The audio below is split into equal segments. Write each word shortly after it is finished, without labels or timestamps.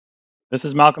This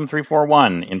is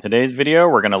Malcolm341. In today's video,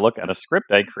 we're going to look at a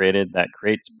script I created that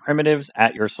creates primitives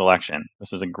at your selection.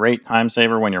 This is a great time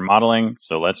saver when you're modeling,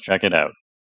 so let's check it out.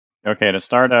 Okay, to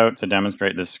start out, to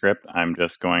demonstrate this script, I'm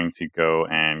just going to go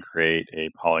and create a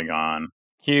polygon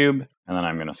cube, and then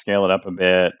I'm going to scale it up a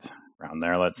bit, around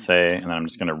there, let's say, and then I'm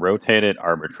just going to rotate it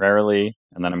arbitrarily,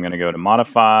 and then I'm going to go to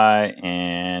modify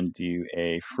and do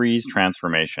a freeze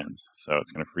transformations. So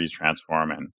it's going to freeze transform,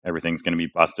 and everything's going to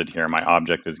be busted here. My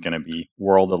object is going to be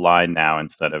world aligned now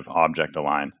instead of object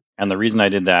aligned. And the reason I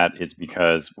did that is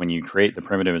because when you create the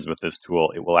primitives with this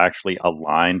tool, it will actually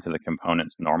align to the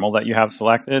component's normal that you have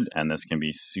selected, and this can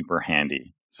be super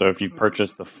handy. So if you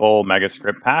purchase the full Mega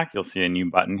Script pack, you'll see a new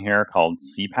button here called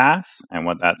CPass, and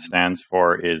what that stands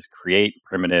for is Create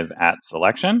Primitive at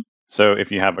Selection. So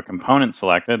if you have a component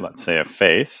selected, let's say a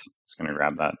face, just going to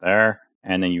grab that there,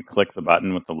 and then you click the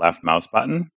button with the left mouse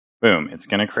button, boom, it's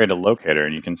going to create a locator,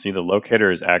 and you can see the locator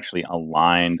is actually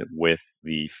aligned with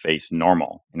the face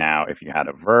normal. Now, if you had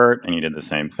a vert and you did the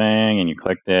same thing and you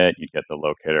clicked it, you'd get the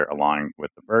locator aligned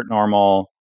with the vert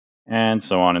normal, and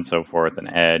so on and so forth, an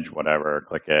edge, whatever,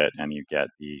 click it, and you get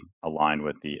the aligned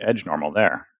with the edge normal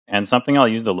there. And something I'll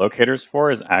use the locators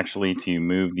for is actually to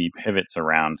move the pivots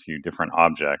around to different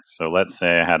objects. So let's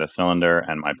say I had a cylinder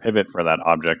and my pivot for that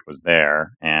object was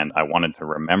there, and I wanted to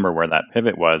remember where that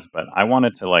pivot was, but I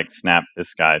wanted to snap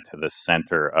this guy to the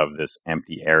center of this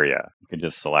empty area. You could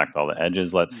just select all the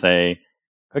edges, let's say,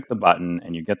 click the button,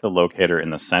 and you get the locator in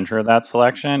the center of that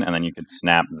selection, and then you could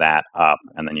snap that up,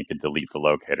 and then you could delete the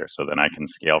locator, so then I can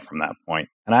scale from that point.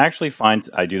 And I actually find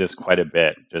I do this quite a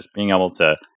bit, just being able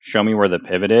to show me where the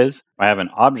pivot is. If I have an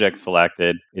object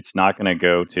selected, it's not going to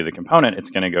go to the component,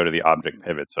 it's going to go to the object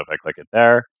pivot. So if I click it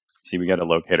there, see we get a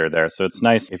locator there. So it's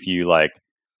nice if you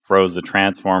froze the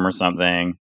transform or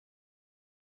something,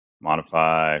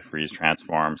 modify, freeze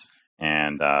transforms,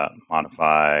 and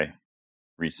modify,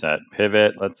 reset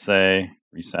pivot, let's say,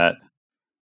 reset.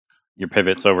 Your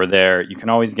pivot's over there. You can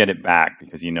always get it back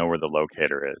because you know where the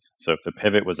locator is. So if the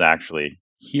pivot was actually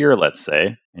here, let's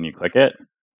say, and you click it,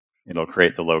 it'll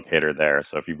create the locator there.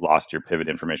 So if you've lost your pivot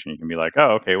information, you can be like,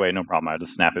 oh, okay, wait, no problem. I'll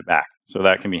just snap it back. So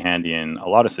that can be handy in a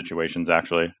lot of situations,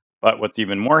 actually. But what's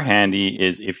even more handy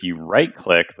is if you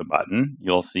right-click the button,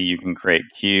 you'll see you can create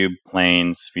cube,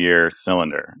 plane, sphere,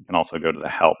 cylinder. You can also go to the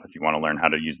help if you want to learn how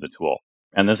to use the tool.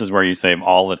 And this is where you save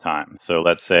all the time. So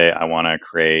let's say I want to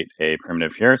create a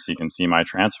primitive here. So you can see my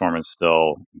transform is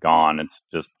still gone. It's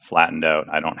just flattened out.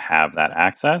 I don't have that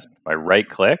access. If I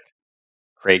right-click,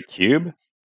 create cube,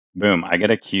 boom, I get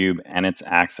a cube and its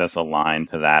axis aligned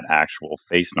to that actual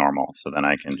face normal. So then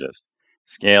I can just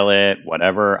scale it,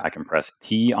 whatever. I can press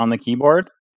T on the keyboard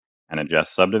and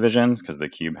adjust subdivisions because the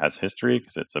cube has history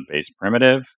because it's a base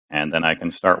primitive. And then I can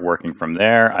start working from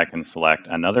there. I can select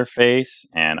another face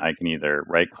and I can either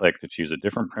right click to choose a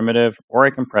different primitive, or I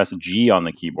can press G on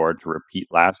the keyboard to repeat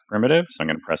last primitive. So I'm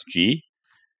going to press G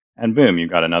and boom, you've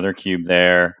got another cube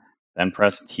there. Then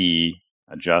press T,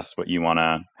 adjust what you want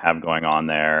to have going on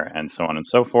there, and so on and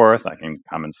so forth. I can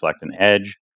come and select an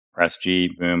edge, press G,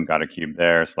 boom, got a cube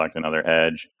there, select another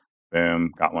edge,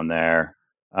 boom, got one there.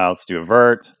 Let's do a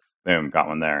vert. Boom, got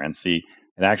one there. And see,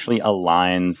 it actually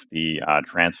aligns the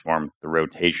transform, the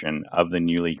rotation of the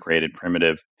newly created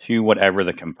primitive to whatever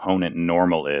the component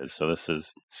normal is. So this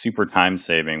is super time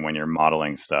saving when you're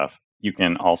modeling stuff. You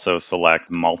can also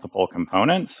select multiple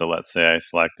components. So let's say I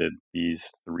selected these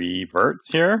 3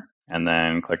 verts here and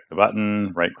then click the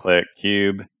button, right click,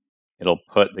 cube. It'll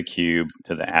put the cube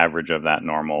to the average of that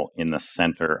normal in the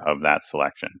center of that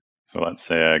selection. So let's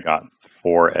say I got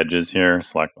 4 edges here,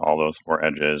 select all those 4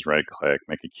 edges, right click,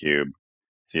 make a cube.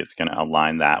 See, it's going to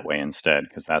align that way instead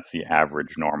because that's the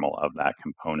average normal of that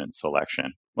component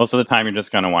selection. Most of the time, you're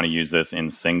just going to want to use this in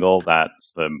single.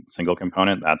 That's the single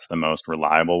component. That's the most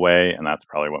reliable way, and that's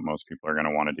probably what most people are going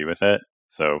to want to do with it.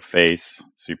 So face,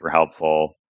 super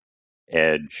helpful.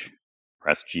 Edge,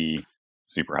 press G,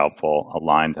 super helpful.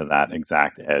 Align to that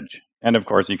exact edge. And of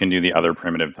course, you can do the other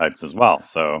primitive types as well.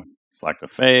 So select a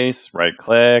face, right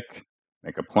click,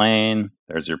 make a plane.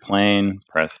 There's your plane.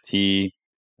 Press T,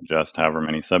 adjust however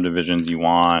many subdivisions you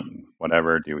want,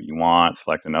 whatever, do what you want.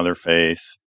 Select another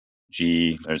face.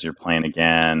 G, there's your plane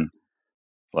again.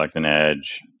 Select an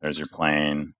edge, there's your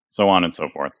plane, so on and so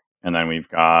forth. And then we've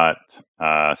got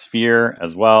a sphere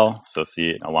as well. So see,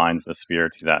 it aligns the sphere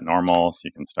to that normal. So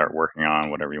you can start working on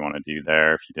whatever you want to do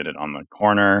there. If you did it on the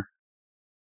corner,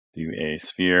 do a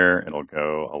sphere, it'll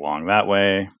go along that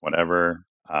way, whatever.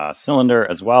 Cylinder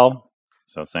as well.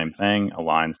 So same thing,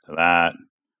 aligns to that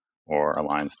or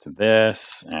aligns to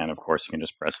this. And of course, you can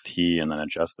just press T and then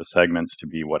adjust the segments to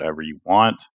be whatever you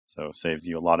want. So it saves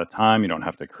you a lot of time. You don't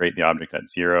have to create the object at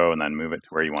 0 and then move it to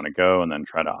where you want to go and then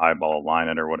try to eyeball align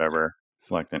it or whatever.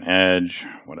 Select an edge,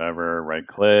 whatever, right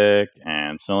click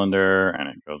and cylinder, and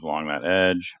it goes along that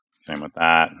edge. Same with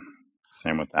that.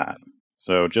 Same with that.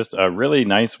 So just a really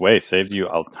nice way, saves you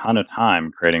a ton of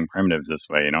time creating primitives this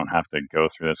way. You don't have to go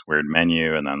through this weird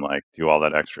menu and then like do all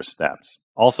that extra steps.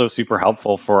 Also super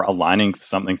helpful for aligning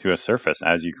something to a surface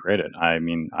as you create it. I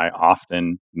mean, I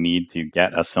often need to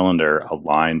get a cylinder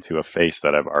aligned to a face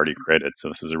that I've already created. So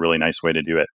this is a really nice way to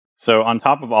do it. So on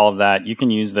top of all of that, you can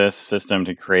use this system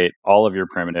to create all of your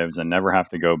primitives and never have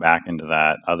to go back into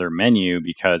that other menu,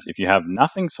 because if you have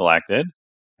nothing selected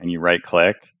and you right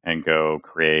click and go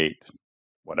create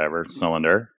whatever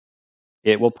cylinder,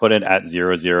 it will put it at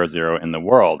 0, 0, 0 in the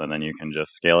world. And then you can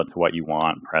just scale it to what you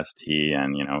want, press T,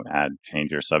 and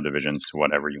change your subdivisions to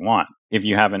whatever you want. If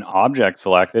you have an object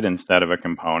selected instead of a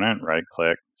component, right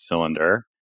click cylinder,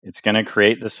 it's going to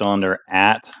create the cylinder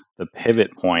at the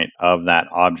pivot point of that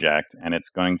object, and it's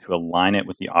going to align it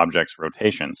with the object's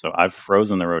rotation. So I've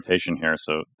frozen the rotation here,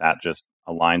 so that just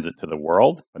aligns it to the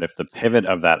world. But if the pivot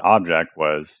of that object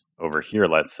was over here,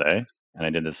 let's say, and I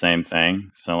did the same thing,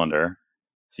 cylinder,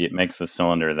 see, it makes the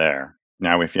cylinder there.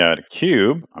 Now, if you had a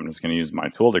cube, I'm just going to use my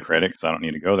tool to create it because I don't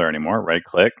need to go there anymore. Right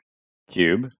click,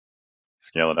 cube,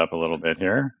 scale it up a little bit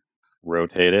here,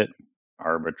 rotate it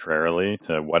arbitrarily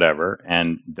to whatever,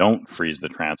 and don't freeze the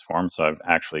transform. So I've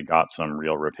actually got some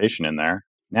real rotation in there.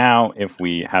 Now, if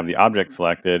we have the object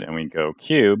selected and we go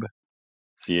cube,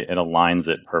 see, it aligns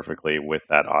it perfectly with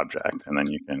that object, and then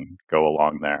you can go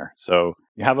along there. So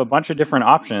you have a bunch of different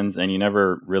options, and you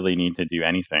never really need to do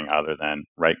anything other than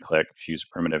right-click, choose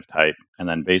primitive type, and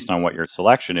then based on what your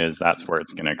selection is, that's where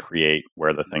it's going to create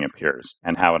where the thing appears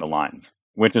and how it aligns,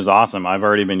 which is awesome. I've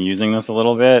already been using this a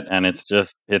little bit, and it's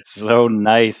so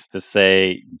nice to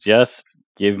say, just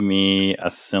give me a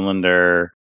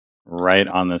cylinder right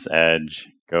on this edge,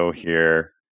 go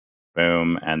here,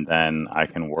 boom, and then I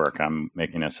can work. I'm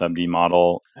making a sub-D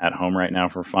model at home right now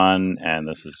for fun, and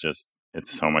this is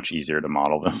it's so much easier to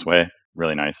model this way.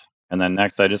 Really nice. And then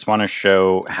next, I just want to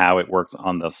show how it works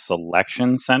on the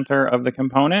selection center of the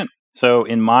component. So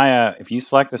in Maya, if you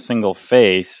select a single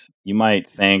face, you might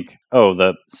think, oh,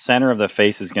 the center of the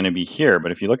face is going to be here.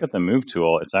 But if you look at the Move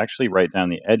tool, it's actually right down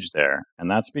the edge there.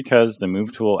 And that's because the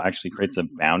Move tool actually creates a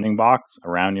bounding box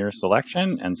around your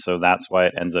selection. And so that's why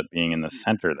it ends up being in the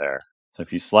center there. So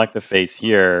if you select a face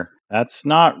here, that's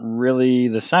not really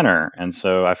the center. And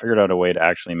so I figured out a way to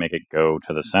actually make it go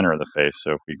to the center of the face.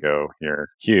 So if we go here,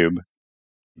 cube,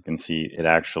 you can see it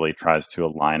actually tries to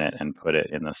align it and put it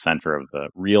in the center of the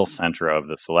real center of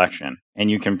the selection. And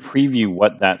you can preview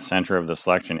what that center of the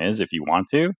selection is if you want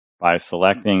to by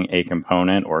selecting a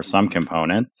component or some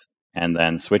components and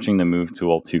then switching the Move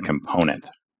tool to component.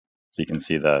 So you can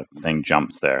see the thing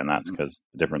jumps there, and that's because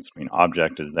the difference between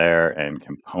object is there and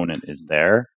component is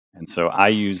there. And so I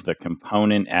use the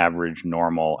component average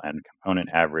normal and component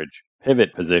average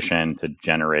pivot position to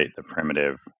generate the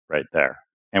primitive right there.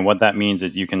 And what that means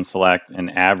is you can select an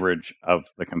average of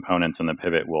the components, and the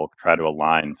pivot will try to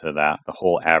align to the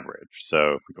whole average.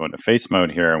 So if we go into face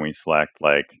mode here and we select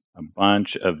like a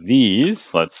bunch of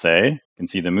these, let's say, you can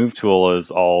see the Move tool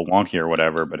is all wonky or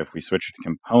whatever, but if we switch to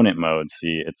component mode,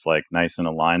 see, it's like nice and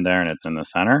aligned there and it's in the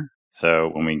center. So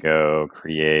when we go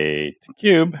create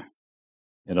cube,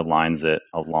 it aligns it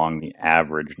along the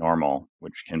average normal,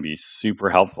 which can be super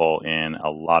helpful in a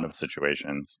lot of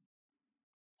situations.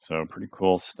 So pretty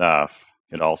cool stuff.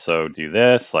 You could also do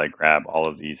this, like grab all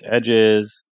of these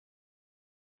edges,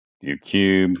 do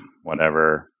cube,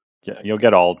 whatever. You'll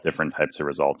get all different types of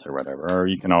results or whatever. Or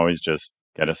you can always just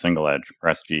get a single edge,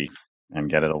 press G, and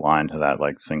get it aligned to that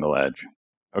like single edge.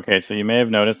 Okay, so you may have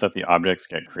noticed that the objects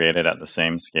get created at the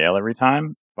same scale every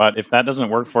time. But if that doesn't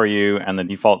work for you and the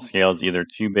default scale is either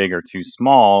too big or too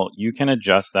small, you can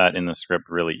adjust that in the script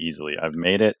really easily. I've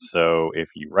made it so if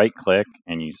you right click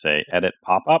and you say edit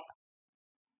pop-up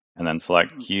and then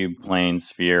select cube, plane,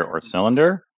 sphere, or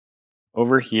cylinder,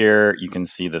 over here you can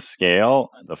see the scale.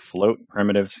 The float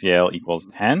primitive scale equals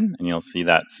 10, and you'll see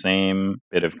that same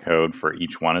bit of code for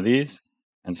each one of these.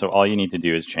 And so all you need to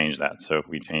do is change that. So if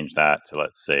we change that to,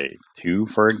 let's say, 2,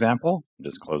 for example,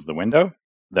 just close the window.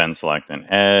 Then select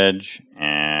an edge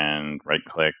and right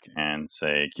click and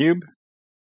say cube,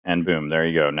 and boom, there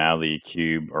you go. Now the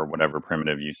cube or whatever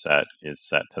primitive you set is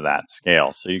set to that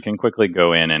scale. So you can quickly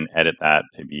go in and edit that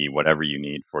to be whatever you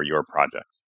need for your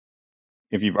projects.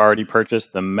 If you've already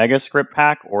purchased the Mega Script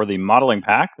Pack or the Modeling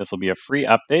Pack, this will be a free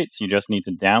update, so you just need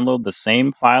to download the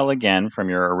same file again from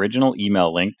your original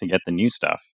email link to get the new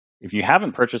stuff. If you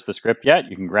haven't purchased the script yet,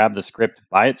 you can grab the script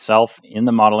by itself in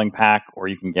the modeling pack, or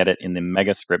you can get it in the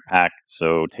mega script pack,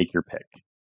 so take your pick.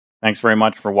 Thanks very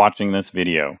much for watching this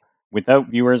video. Without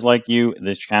viewers like you,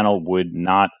 this channel would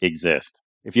not exist.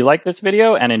 If you like this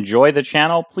video and enjoy the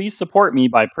channel, please support me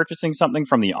by purchasing something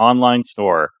from the online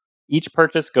store. Each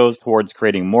purchase goes towards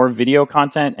creating more video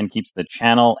content and keeps the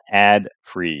channel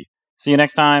ad-free. See you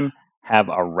next time. Have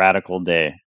a radical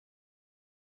day.